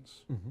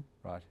relevance,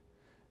 right?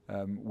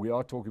 We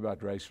are talking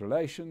about race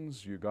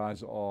relations. You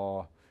guys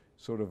are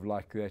sort of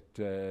like that.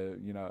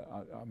 You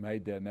know, I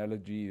made the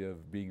analogy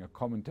of being a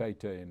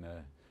commentator in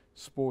a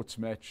sports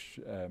match,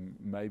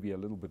 maybe a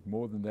little bit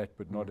more than that,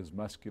 but not as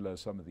muscular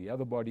as some of the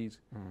other bodies.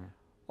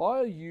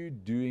 Are you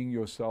doing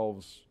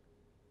yourselves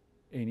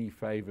any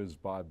favors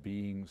by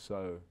being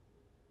so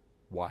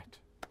white?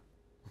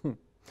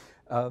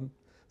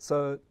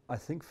 So I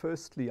think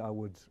firstly I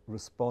would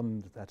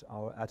respond that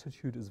our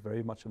attitude is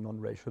very much a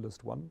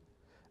non-racialist one.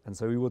 And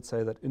so we would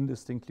say that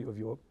indistinctly of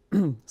your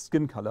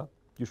skin color,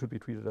 you should be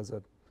treated as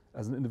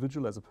an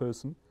individual, as a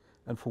person,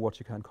 and for what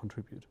you can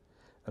contribute.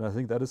 And I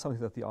think that is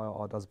something that the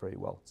IRR does very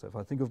well. So if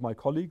I think of my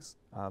colleagues,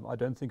 I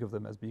don't think of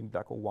them as being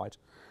black or white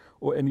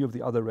or any of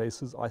the other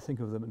races. I think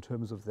of them in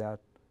terms of their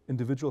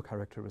individual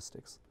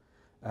characteristics.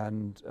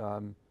 And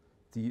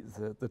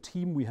the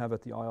team we have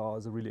at the IRR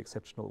is a really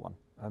exceptional one.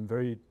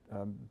 Very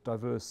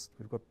diverse.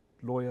 We've got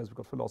lawyers, we've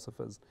got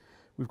philosophers,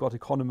 we've got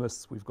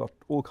economists, we've got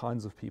all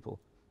kinds of people.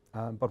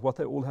 But what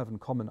they all have in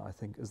common, I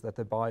think, is that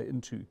they buy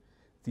into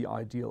the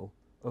ideal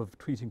of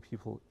treating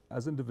people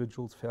as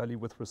individuals fairly,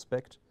 with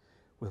respect,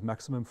 with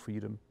maximum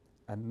freedom,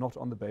 and not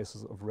on the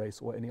basis of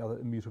race or any other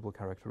immutable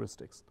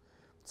characteristics.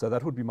 So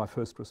that would be my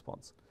first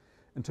response.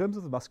 In terms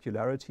of the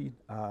muscularity,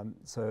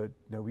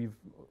 we've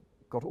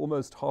got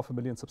almost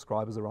 500,000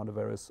 subscribers around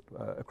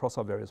across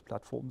our various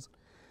platforms.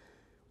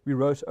 We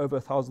wrote over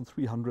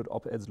 1,300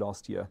 op-eds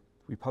last year.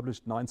 We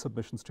published 9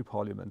 submissions to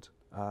Parliament.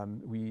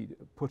 We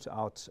put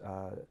out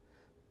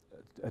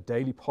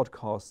daily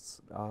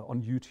podcasts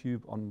on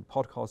YouTube, on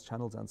podcast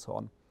channels and so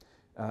on.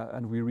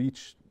 And we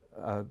reach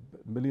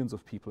millions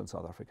of people in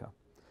South Africa.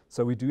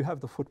 So we do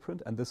have the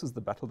footprint, and this is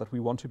the battle that we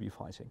want to be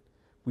fighting.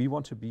 We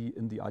want to be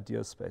in the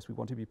ideas space. We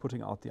want to be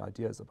putting out the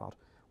ideas about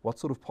what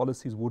sort of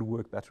policies would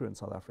work better in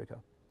South Africa.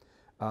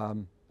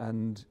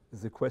 And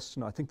the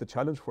question, I think the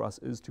challenge for us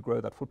is to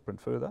grow that footprint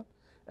further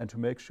and to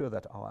make sure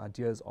that our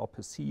ideas are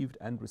perceived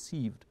and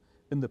received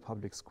in the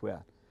public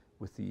square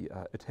with the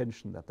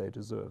attention that they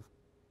deserve.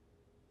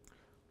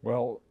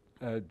 Well,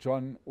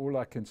 John, all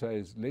I can say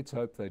is let's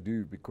hope they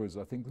do, because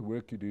I think the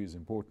work you do is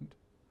important.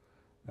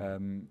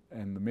 And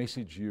the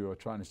message you are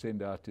trying to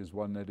send out is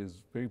one that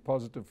is very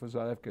positive for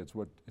South Africa.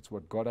 It's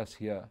what got us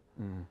here,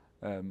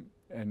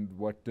 and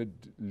what did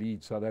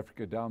lead South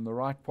Africa down the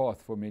right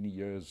path for many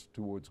years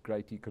towards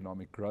great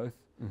economic growth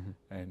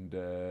and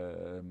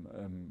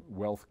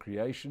wealth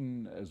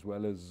creation, as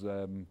well as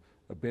a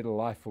better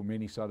life for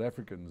many South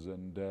Africans.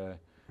 And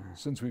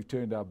since we've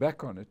turned our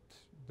back on it,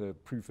 the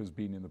proof has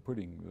been in the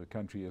pudding. The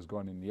country has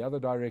gone in the other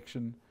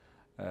direction.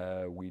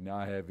 We now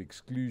have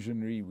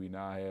exclusionary, we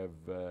now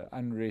have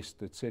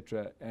unrest,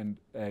 etc., and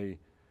a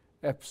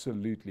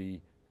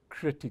absolutely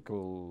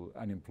critical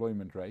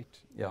unemployment rate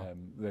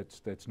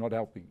that's not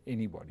helping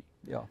anybody.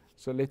 Yeah.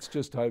 So let's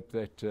just hope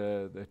that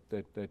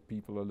that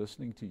people are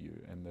listening to you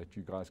and that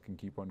you guys can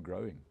keep on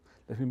growing.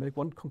 Let me make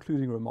one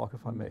concluding remark,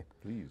 if I may.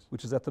 Please.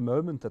 Which is, at the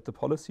moment, that the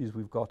policies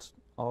we've got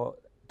are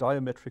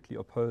diametrically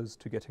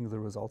opposed to getting the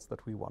results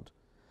that we want.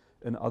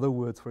 In other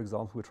words, for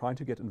example, we're trying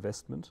to get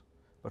investment,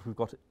 but we've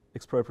got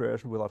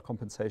expropriation without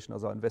compensation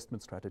as our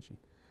investment strategy.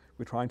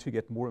 We're trying to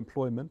get more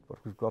employment, but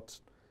we've got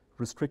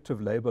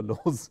restrictive labor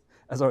laws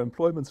as our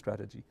employment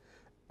strategy.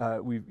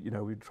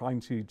 We're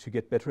trying to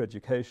get better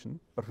education,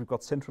 but we've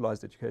got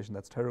centralized education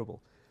that's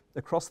terrible.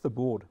 Across the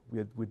board,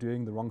 we're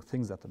doing the wrong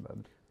things at the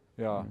moment.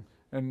 Yeah.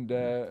 And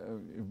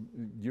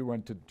you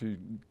wanted to,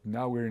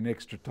 now we're in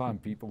extra time,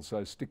 people,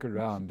 so stick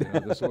around.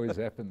 This always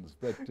happens.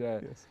 But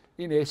Yes.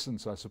 In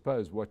essence, I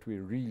suppose what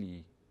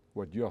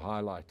you're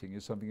highlighting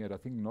is something that I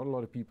think not a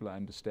lot of people are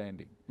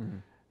understanding.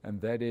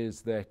 And that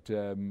is that,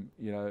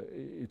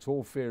 it's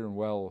all fair and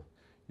well.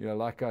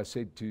 Like I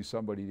said to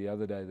somebody the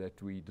other day, that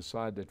we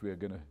decide that we're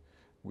going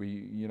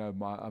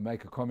to, I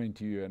make a comment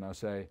to you and I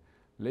say,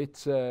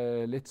 let's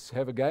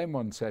have a game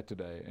on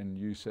Saturday. And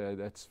you say,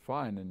 that's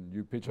fine. And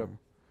you pitch up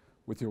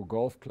with your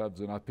golf clubs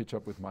and I pitch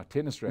up with my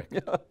tennis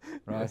racket,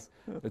 right? Yes.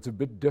 It's a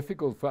bit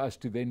difficult for us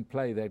to then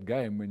play that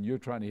game when you're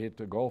trying to hit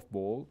a golf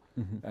ball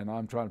and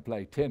I'm trying to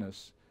play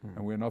tennis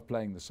and we're not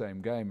playing the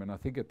same game. And I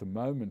think at the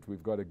moment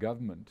we've got a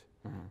government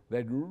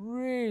that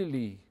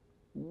really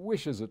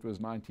wishes it was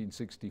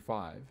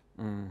 1965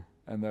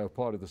 and they were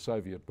part of the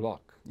Soviet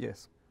bloc.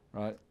 Yes.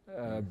 Right?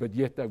 But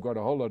yet they've got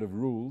a whole lot of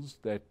rules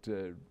that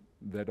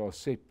are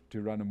set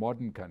to run a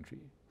modern country.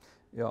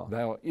 Yeah.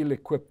 They are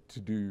ill-equipped to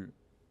do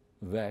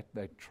that.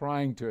 They're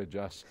trying to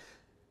adjust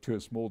to a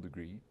small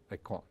degree. They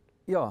can't.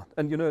 Yeah,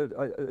 and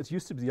it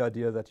used to be the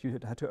idea that you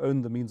had to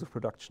own the means of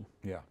production.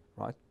 Yeah.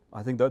 Right?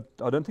 I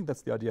don't think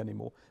that's the idea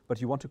anymore, but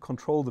you want to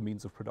control the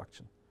means of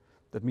production.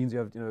 That means you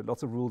have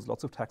lots of rules,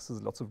 lots of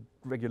taxes, lots of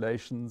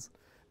regulations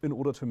in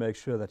order to make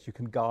sure that you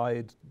can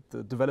guide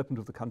the development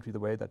of the country the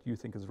way that you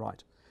think is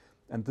right.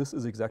 And this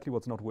is exactly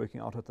what's not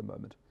working out at the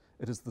moment.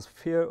 It is this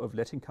fear of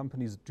letting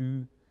companies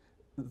do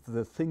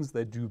the things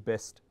they do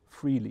best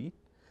freely,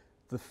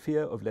 the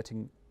fear of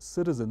letting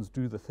citizens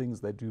do the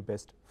things they do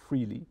best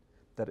freely,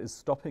 that is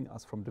stopping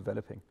us from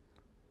developing.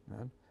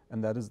 Right?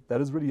 And that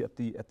is really at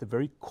the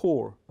very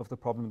core of the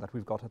problem that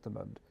we've got at the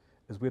moment.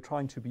 Is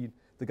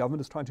the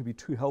government is trying to be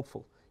too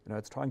helpful.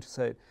 It's trying to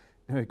say,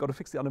 you've got to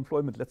fix the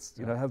unemployment. Let's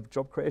have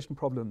job creation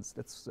problems.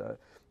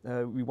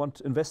 We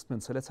want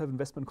investment, so let's have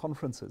investment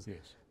conferences.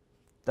 Yes.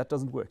 That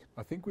doesn't work.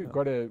 I think we've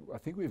got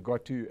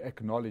to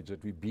acknowledge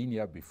that we've been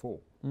here before.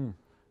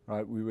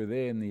 right? We were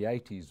there in the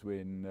 80s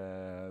when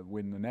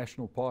the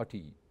National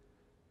Party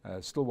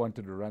still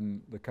wanted to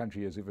run the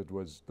country as if it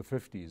was the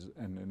 50s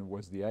and it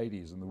was the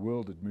 80s, and the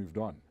world had moved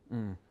on.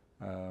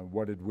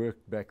 What had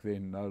worked back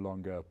then no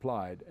longer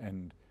applied,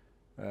 and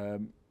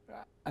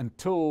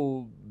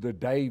until the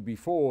day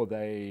before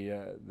they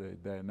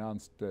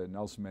announced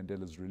Nelson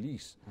Mandela's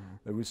release,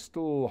 they were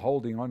still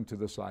holding on to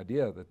this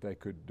idea that they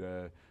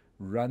could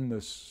run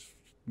this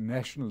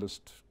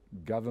nationalist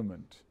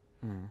government,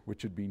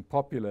 which had been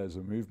popular as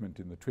a movement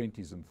in the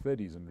 20s and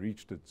 30s and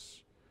reached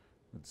its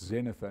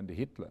zenith under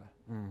Hitler,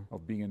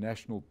 of being a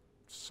national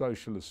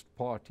socialist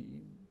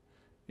party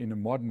in a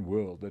modern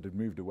world that had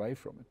moved away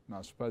from it. And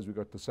I suppose we've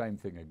got the same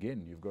thing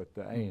again. You've got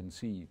the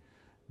ANC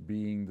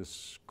being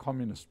this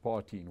communist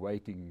party in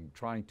waiting,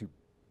 trying to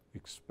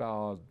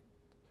expound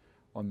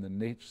on the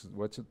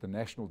the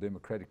National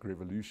Democratic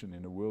Revolution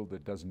in a world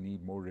that doesn't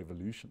need more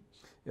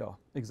revolutions. Yeah,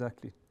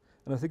 exactly.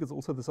 And I think it's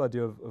also this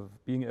idea of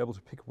being able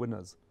to pick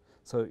winners.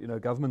 So, you know,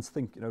 governments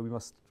think, you know, we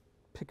must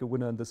pick a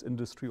winner in this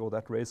industry or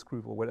that race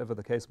group or whatever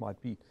the case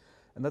might be.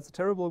 And that's a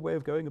terrible way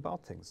of going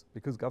about things,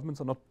 because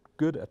governments are not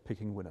good at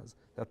picking winners.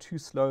 They're too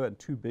slow and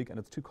too big, and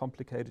it's too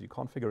complicated. You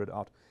can't figure it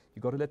out.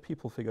 You've got to let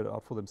people figure it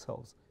out for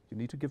themselves. You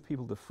need to give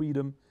people the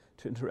freedom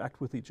to interact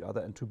with each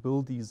other and to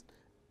build these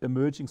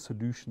emerging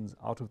solutions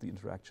out of the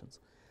interactions.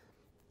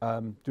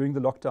 During the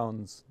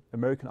lockdowns,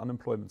 American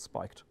unemployment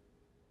spiked.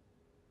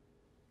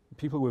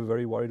 People were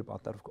very worried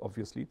about that,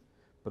 obviously,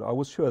 but I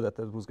was sure that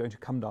that was going to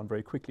come down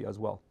very quickly as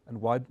well.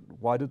 And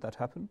why did that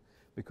happen?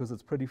 Because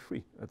it's pretty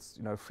free. It's,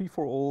 you know, free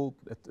for all.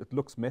 It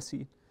looks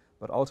messy,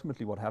 but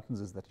ultimately what happens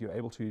is that you're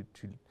able to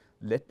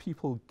let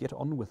people get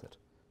on with it,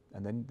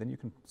 and then you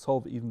can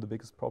solve even the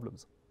biggest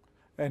problems.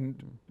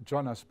 And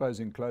John, I suppose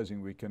in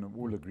closing we can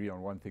all agree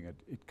on one thing.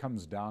 It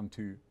comes down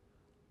to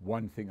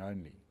one thing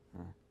only.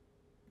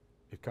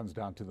 It comes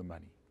down to the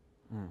money.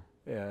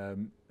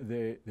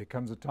 There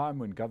comes a time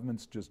when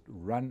governments just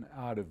run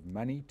out of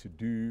money to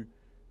do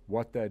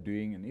what they're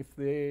doing, and if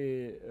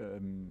their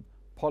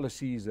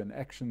policies and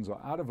actions are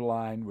out of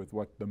line with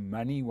what the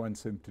money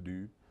wants them to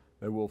do,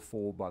 they will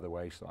fall by the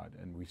wayside.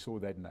 And we saw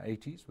that in the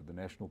 80s with the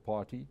National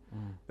Party.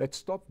 That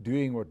stopped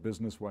doing what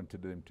business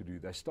wanted them to do.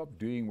 They stopped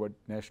doing what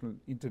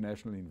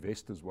international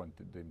investors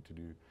wanted them to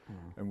do.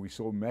 And we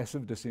saw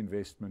massive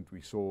disinvestment.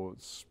 We saw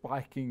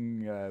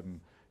spiking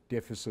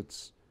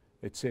deficits,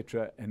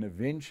 etc. And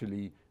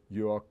eventually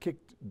you are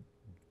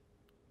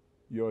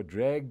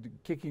dragged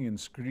kicking and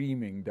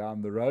screaming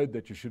down the road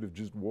that you should have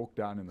just walked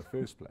down in the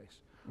first place.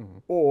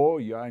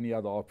 Or your only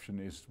other option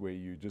is where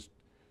you just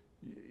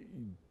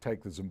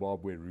take the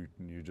Zimbabwe route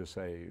and you just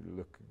say,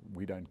 look,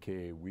 we don't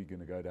care, we're going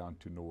to go down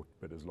to naught,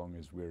 but as long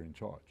as we're in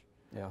charge.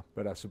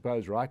 But I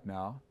suppose right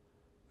now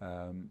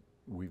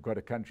we've got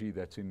a country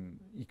that's in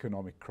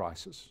economic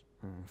crisis,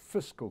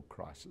 fiscal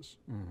crisis,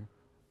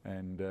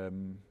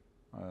 and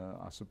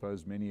I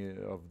suppose many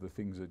of the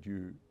things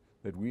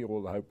that we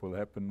all hope will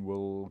happen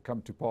will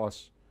come to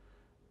pass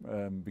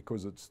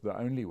because it's the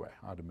only way,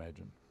 I'd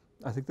imagine.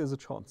 I think there's a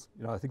chance.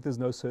 You know, I think there's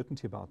no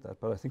certainty about that,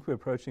 but I think we're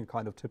approaching a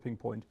kind of tipping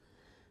point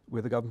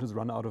where the government has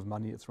run out of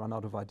money, it's run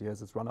out of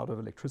ideas, it's run out of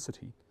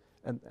electricity,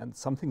 and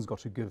something's got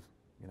to give.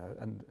 You know,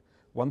 and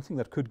one thing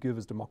that could give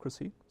is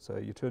democracy. So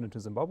you turn into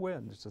Zimbabwe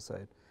and just say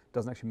it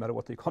doesn't actually matter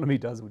what the economy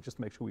does, we'll just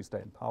make sure we stay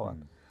in power.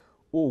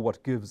 Or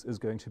what gives is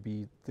going to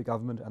be the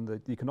government and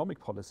the economic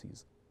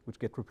policies, which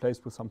get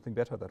replaced with something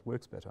better that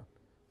works better.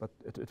 But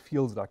it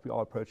feels like we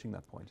are approaching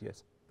that point,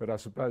 yes. But I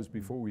suppose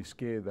before we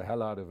scare the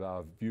hell out of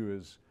our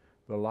viewers,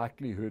 the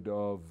likelihood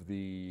of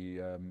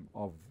the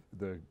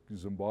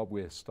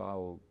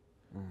Zimbabwe-style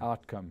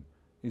outcome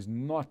is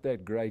not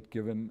that great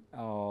given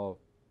our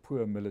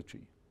poor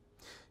military.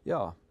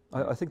 Yeah,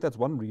 I think that's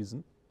one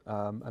reason.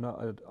 And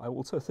I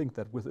also think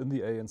that within the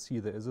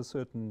ANC there is a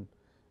certain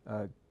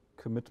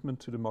commitment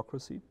to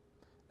democracy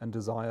and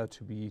desire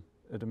to be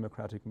a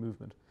democratic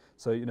movement.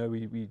 So, you know,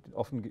 we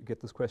often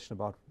get this question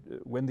about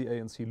when the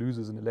ANC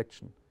loses an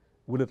election,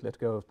 will it let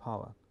go of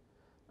power?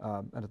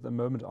 And at the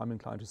moment I'm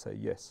inclined to say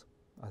yes.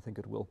 I think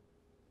it will.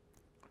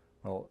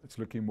 Well, it's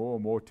looking more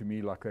and more to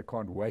me like they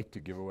can't wait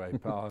to give away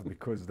power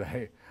because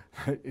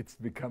it's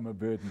become a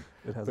burden.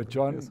 But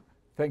John,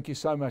 thank you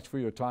so much for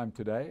your time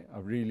today. I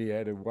really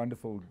had a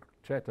wonderful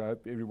chat. I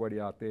hope everybody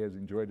out there has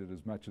enjoyed it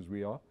as much as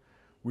we are.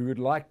 We would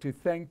like to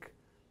thank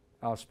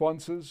our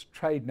sponsors,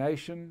 Trade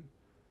Nation,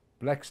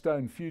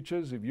 Blackstone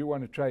Futures. If you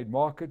want to trade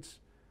markets,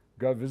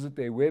 go visit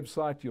their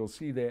website. You'll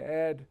see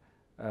their ad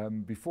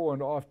before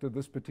and after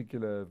this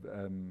particular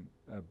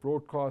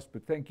broadcast.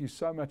 But thank you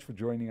so much for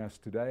joining us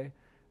today,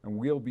 and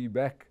we'll be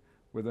back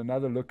with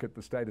another look at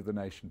the state of the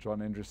nation. John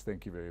Endres,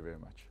 thank you very, very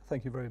much.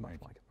 Thank you very much,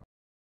 Mike.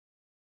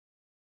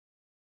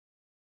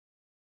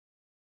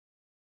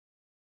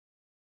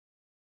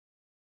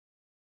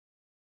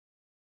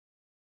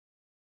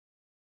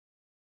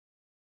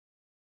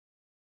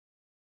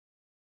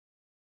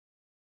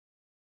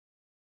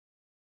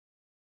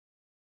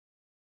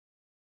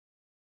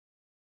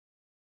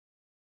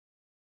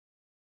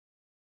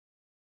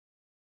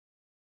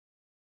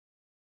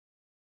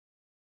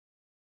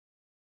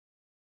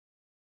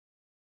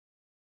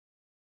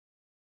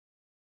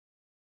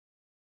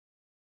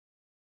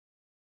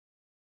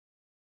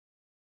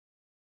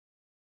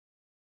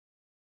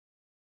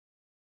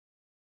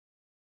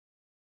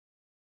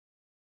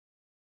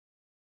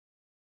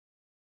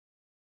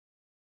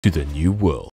 to the new world.